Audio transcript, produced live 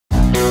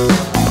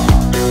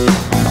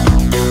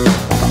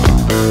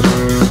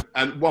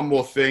And one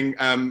more thing,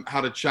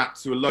 had a chat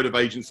to a load of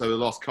agents over the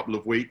last couple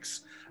of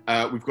weeks.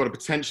 We've got a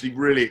potentially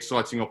really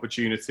exciting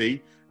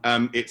opportunity.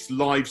 It's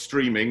live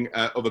streaming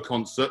of a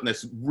concert, and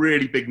there's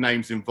really big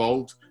names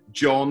involved.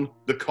 John,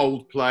 the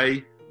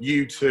Coldplay,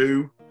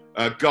 U2,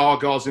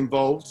 Gaga's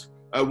involved.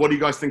 What do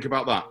you guys think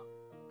about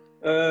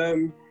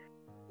that?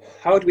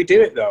 How do we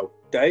do it though,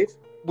 Dave?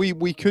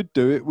 We could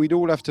do it. We'd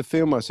all have to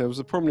film ourselves.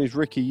 The problem is,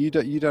 Ricky, you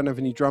don't have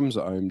any drums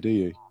at home, do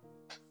you?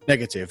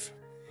 Negative.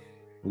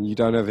 And you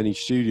don't have any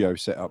studio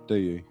set up, do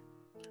you?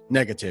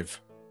 Negative.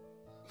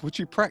 What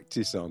do you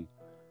practice on?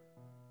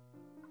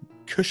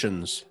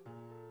 Cushions.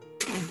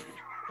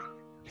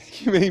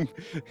 You mean...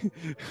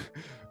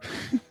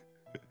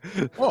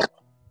 What?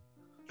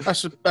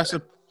 That's a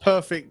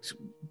perfect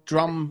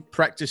drum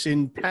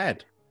practicing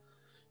pad.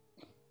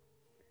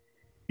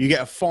 You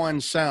get a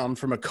fine sound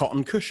from a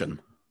cotton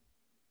cushion.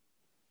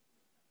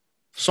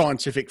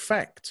 Scientific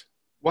fact.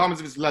 What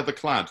happens if it's leather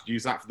clad? Do you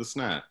use that for the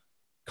snare?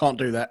 Can't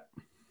do that.